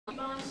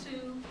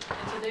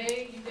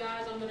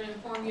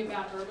telling you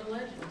about urban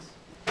legends.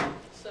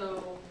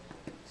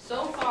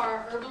 So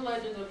far, urban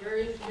legends are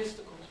very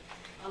mystical.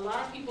 A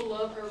lot of people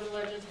love urban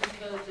legends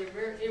because it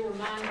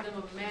reminds them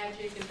of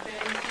magic and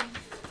fantasy.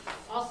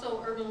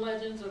 Also, urban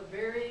legends are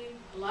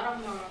a lot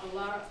of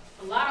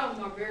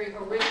them are very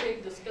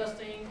horrific,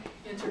 disgusting,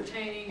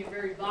 entertaining, and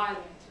very violent.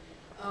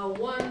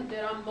 One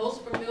that I'm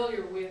most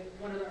familiar with,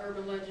 one of the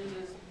urban legends,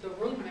 is the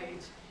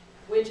roommates,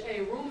 which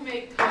a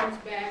roommate comes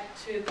back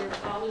to their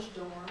college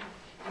dorm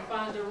and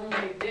finds their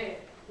roommate dead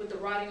with the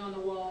writing on the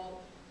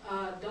wall,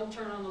 don't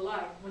turn on the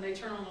light. When they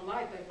turn on the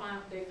light,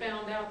 they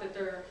found out that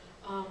their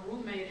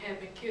roommate had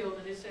been killed,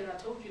 and they said, I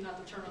told you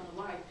not to turn on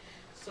the light.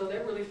 So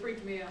that really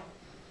freaked me out.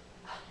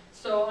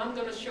 So I'm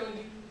going to show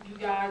you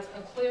guys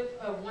a clip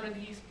of one of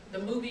the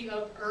movie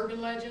of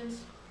urban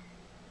legends.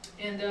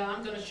 And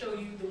I'm going to show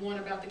you the one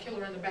about the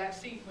killer in the back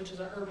seat, which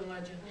is an urban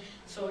legend.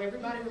 So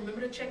everybody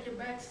remember to check your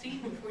back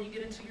seat before you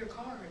get into your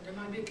car. There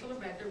might be a killer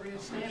back there ready to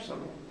stab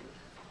someone.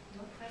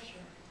 No pressure.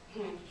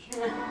 Take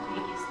your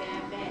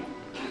stab back.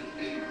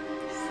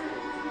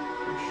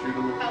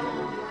 How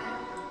long do I have?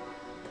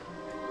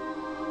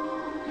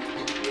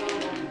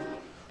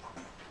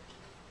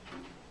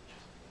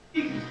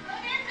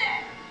 What is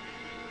it?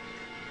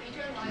 Can you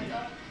turn the lights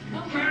up?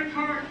 Credit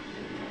card.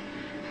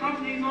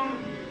 Company loan.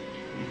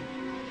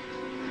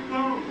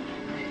 Loan.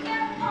 Is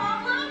there a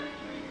problem?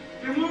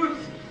 They want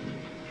to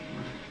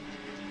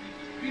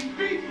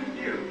speak with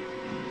you.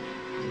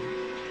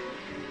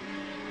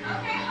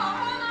 Okay,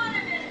 hold on a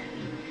minute.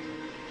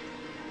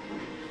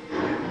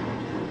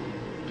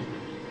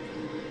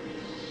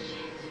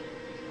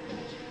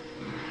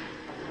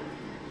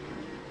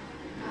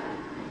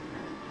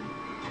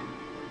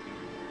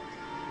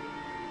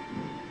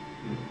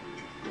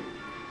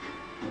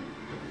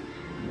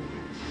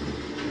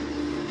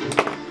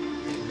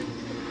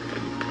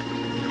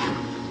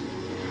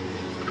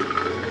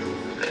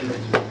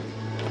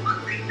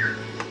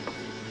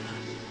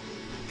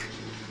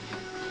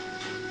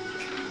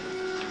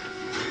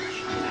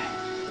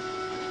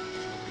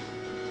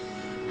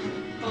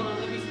 Hold on,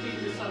 let me speed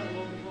this up a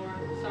little bit more.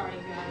 Sorry,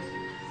 you guys.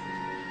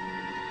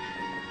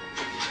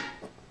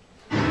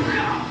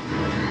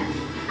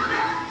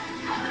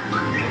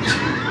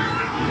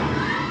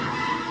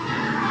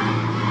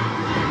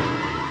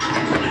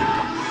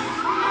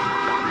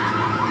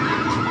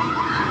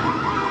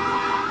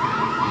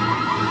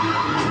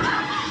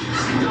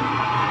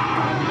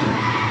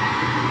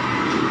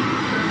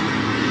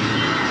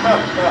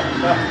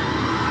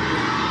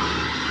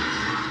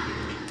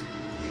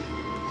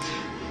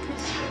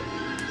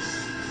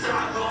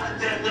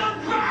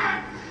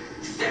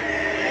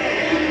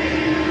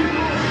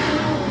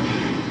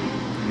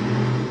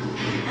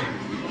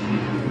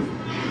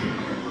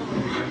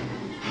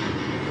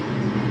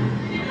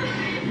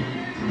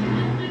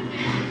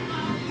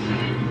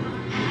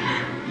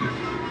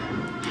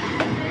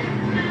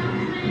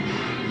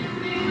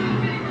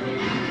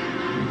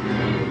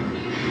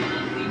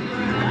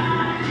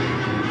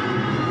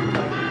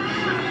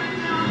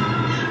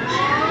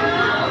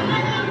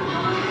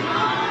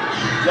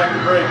 Jack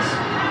the brakes.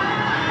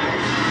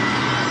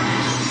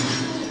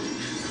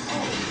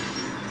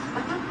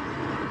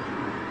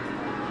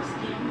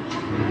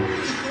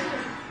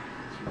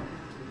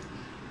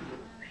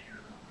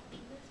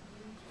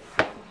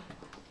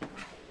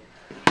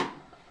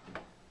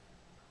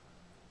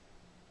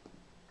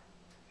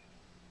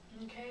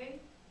 Okay.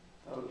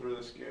 That was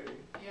really scary.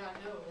 Yeah, I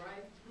know,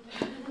 right?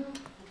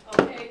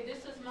 Okay,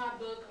 this is my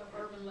book of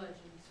urban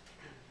legends.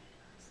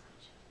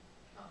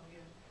 Oh,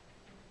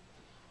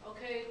 yeah.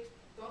 Okay,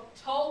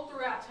 told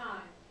throughout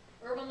time.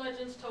 Urban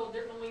legends told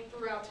differently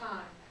throughout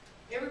time.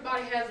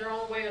 Everybody has their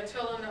own way of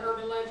telling the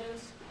urban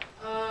legends.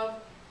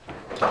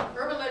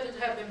 Urban legends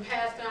have been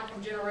passed down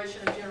from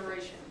generation to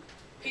generation.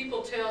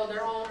 People tell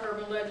their own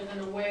urban legend in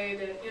a way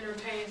that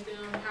entertains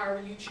them,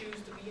 however you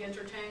choose to be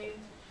entertained.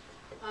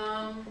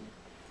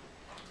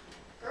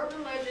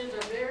 Urban legends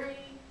are very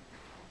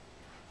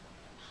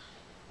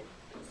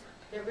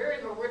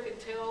horrific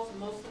tales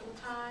most of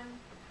the time.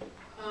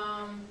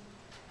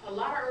 A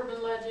lot of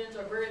urban legends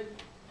are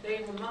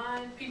they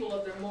remind people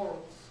of their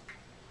morals.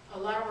 A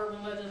lot of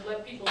urban legends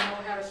let people know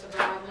how to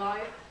survive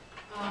life,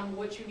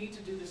 what you need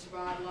to do to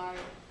survive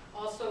life.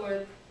 Also,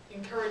 it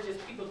encourages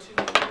people to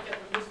look at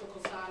the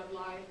mystical side of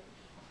life.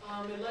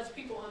 It lets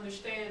people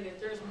understand that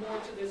there's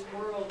more to this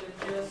world than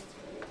just,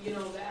 the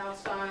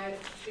outside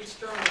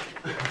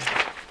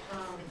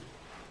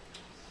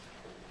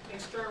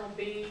external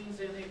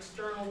beings and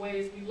external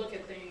ways we look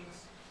at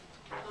things.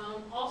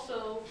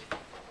 Also,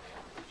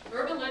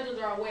 urban legends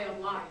are a way of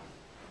life.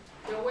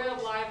 They're a way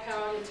of life,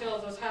 how it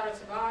tells us how to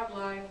survive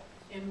life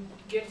and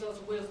gives us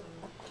wisdom.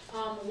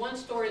 One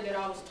story that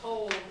I was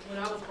told when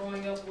I was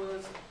growing up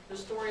was the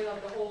story of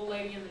the old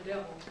lady and the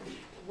devil,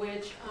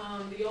 which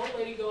the old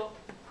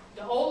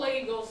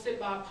lady goes sit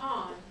by a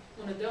pond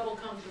when the devil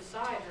comes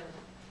beside her,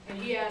 and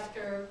he asks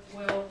her,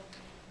 well,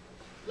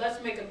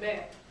 let's make a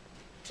bet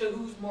to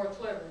who's more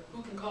clever,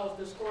 who can cause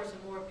discourse in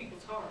more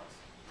people's hearts.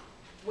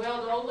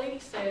 Well, the old lady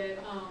said,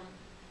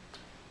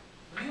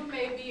 you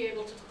may be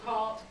able to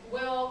call,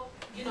 well,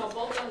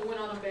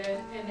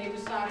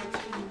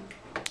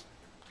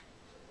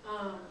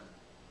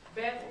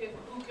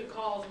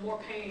 cause more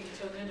pain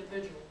to an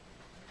individual.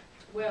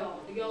 Well,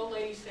 the old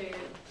lady said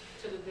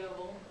to the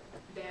devil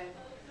that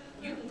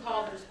you can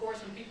cause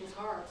discourse in people's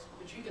hearts,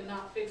 but you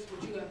cannot fix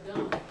what you have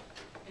done.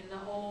 And the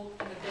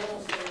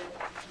devil said,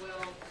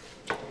 well,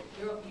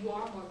 you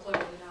are more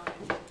clever than I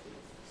am.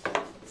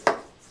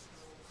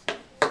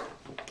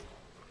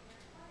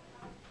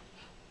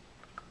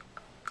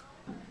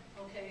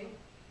 Okay.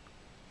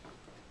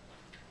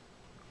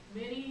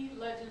 Many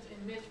legends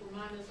and myths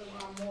remind us of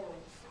our morals.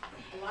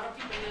 A lot of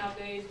people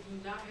nowadays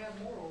do not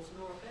have morals,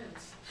 no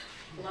offense.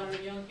 A lot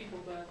of young people,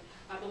 but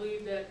I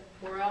believe that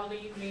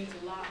morality means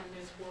a lot in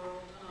this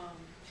world.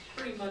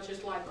 Pretty much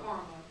it's like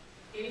karma.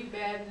 Any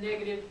bad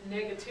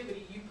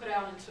negativity you put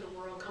out into the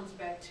world comes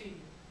back to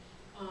you.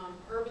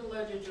 Urban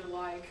legends are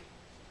like,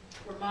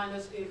 remind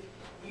us if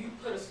you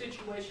put a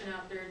situation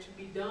out there to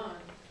be done,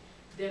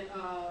 then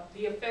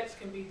the effects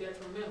can be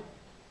detrimental.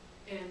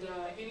 And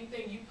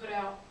anything you put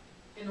out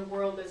in the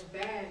world that's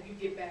bad, you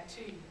get back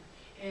to you.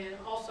 And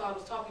also I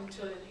was talking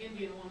to an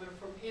Indian woman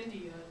from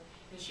India,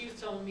 and she was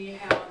telling me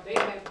how they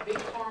have big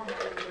karma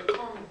over their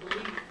karmic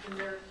belief in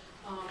their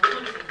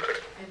country,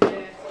 and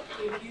that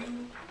if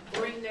you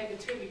bring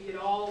negativity, it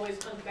always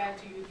comes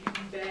back to you if you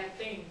do bad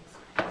things.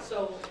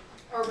 So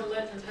urban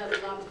legends have a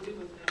lot to do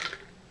with that.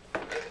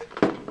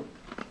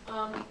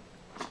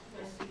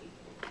 Let's see.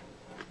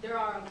 There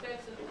are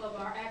effects of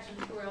our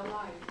actions for our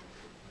life.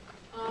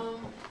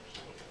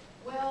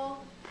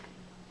 Well,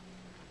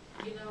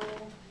 you know,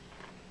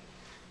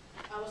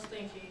 I was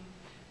thinking,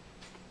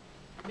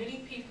 many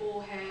people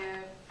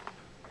have,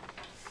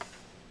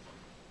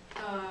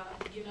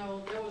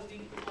 there was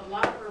a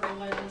lot of urban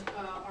legends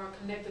are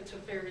connected to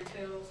fairy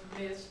tales,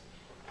 myths,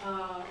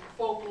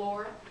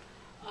 folklore.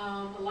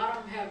 A lot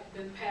of them have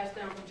been passed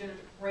down from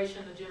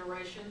generation to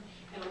generation,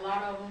 and a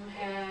lot of them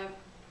have,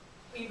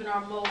 even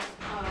our most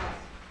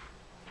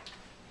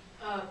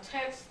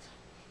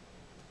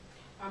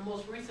our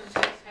most recent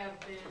texts have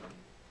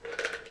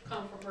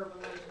come from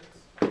urban legends.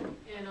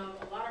 And a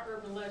lot of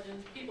urban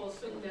legends, people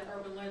assume that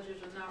urban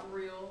legends are not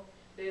real.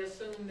 They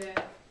assume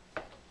that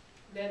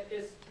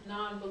it's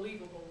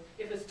non-believable.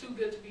 If it's too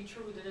good to be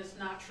true, then it's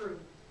not true.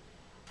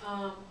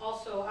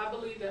 Also, I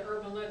believe that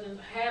urban legends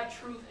have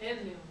truth in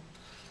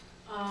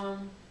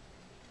them.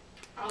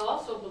 I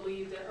also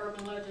believe that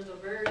urban legends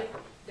are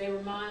they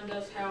remind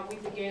us how we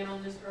began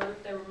on this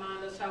earth. They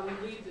remind us how we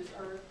leave this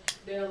earth.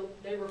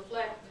 They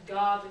reflect the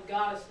gods and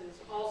goddesses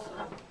also.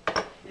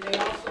 And they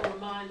also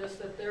remind us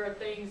that there are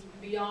things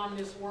beyond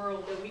this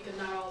world that we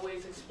cannot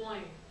always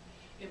explain.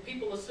 And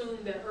people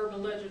assume that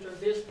urban legends are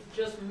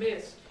just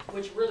myths,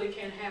 which really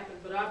can happen.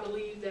 But I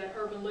believe that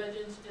urban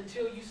legends,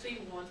 until you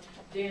see one,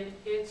 then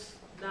it's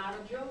not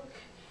a joke.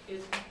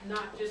 It's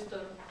not just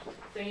a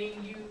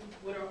thing you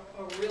would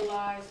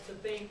realize to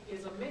think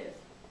is a myth.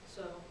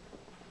 So,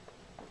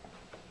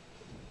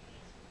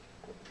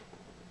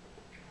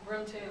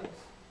 grim tales.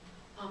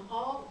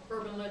 All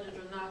urban legends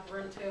are not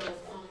grim tales.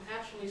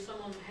 Actually, some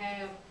of them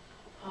have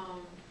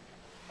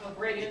a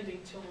great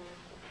ending to them.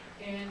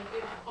 And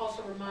it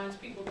also reminds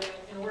people that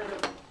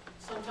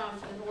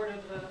sometimes in order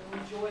to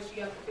rejoice,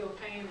 you have to feel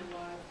pain in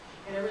life.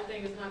 And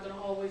everything is not going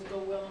to always go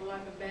well in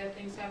life, and bad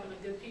things happen to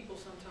good people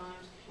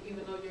sometimes,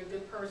 even though you're a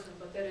good person,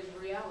 but that is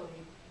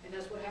reality. And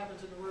that's what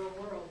happens in the real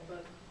world.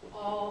 But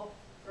all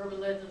urban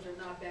legends are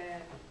not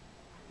bad.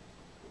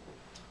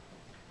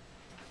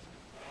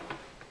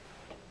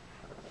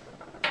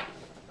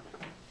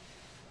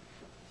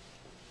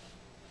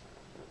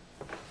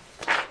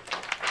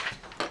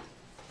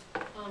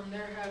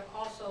 There have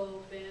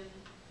also been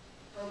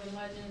urban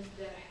legends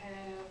that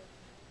have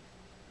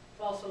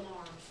false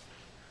alarms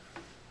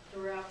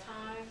throughout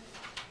time,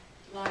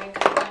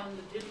 like on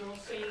the digital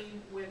scene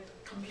with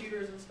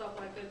computers and stuff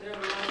like that. There are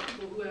a lot of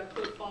people who have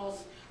put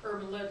false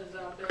urban legends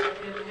out there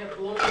and have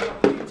blown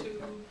up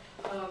YouTube.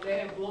 They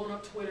have blown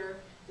up Twitter.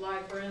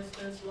 Like, for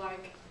instance,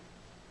 like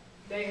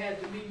they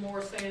had Demi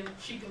Moore saying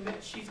she's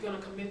going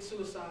to commit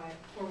suicide.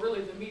 Well,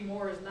 really, Demi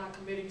Moore is not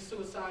committing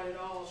suicide at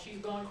all. She's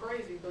gone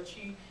crazy, but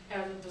she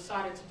hasn't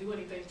decided to do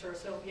anything to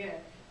herself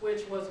yet,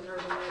 which was an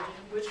urban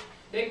legend, which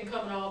they can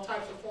come in all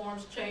types of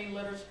forms, chain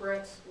letters,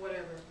 threats,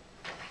 whatever.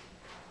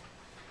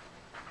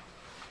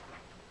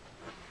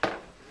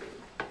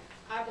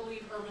 I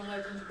believe urban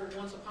legends were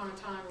once upon a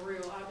time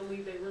real. I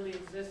believe they really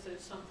existed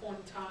at some point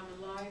in time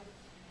in life.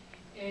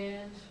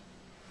 And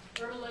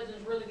urban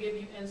legends really give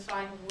you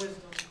insight and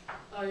wisdom.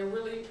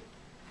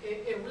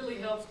 It really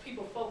helps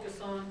people focus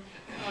on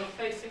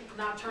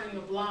not turning a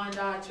blind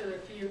eye to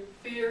their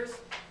fears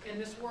in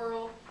this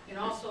world. And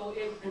also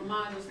it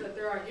reminds us that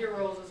there are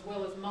heroes as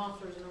well as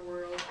monsters in the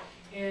world.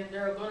 And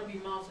there are going to be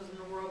monsters in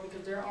the world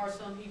because there are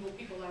some evil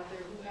people out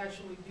there who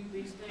actually do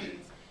these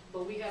things.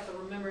 But we have to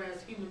remember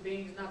as human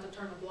beings not to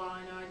turn a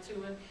blind eye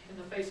to it and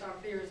to face our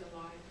fears in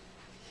life.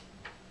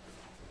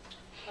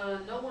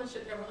 No one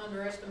should ever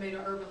underestimate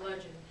an urban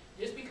legend.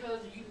 Just because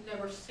you've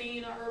never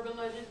seen an urban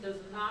legend does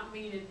not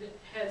mean it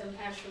hasn't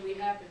actually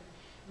happened.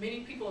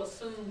 Many people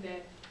assume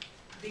that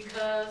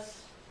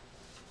because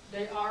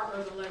they are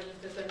urban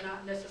legends that they're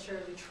not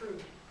necessarily true.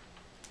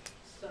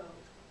 So,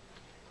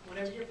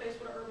 Whenever you're faced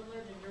with an urban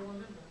legend, you'll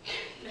remember.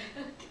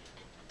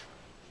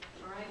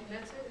 All right, and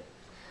that's it.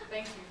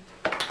 Thank you.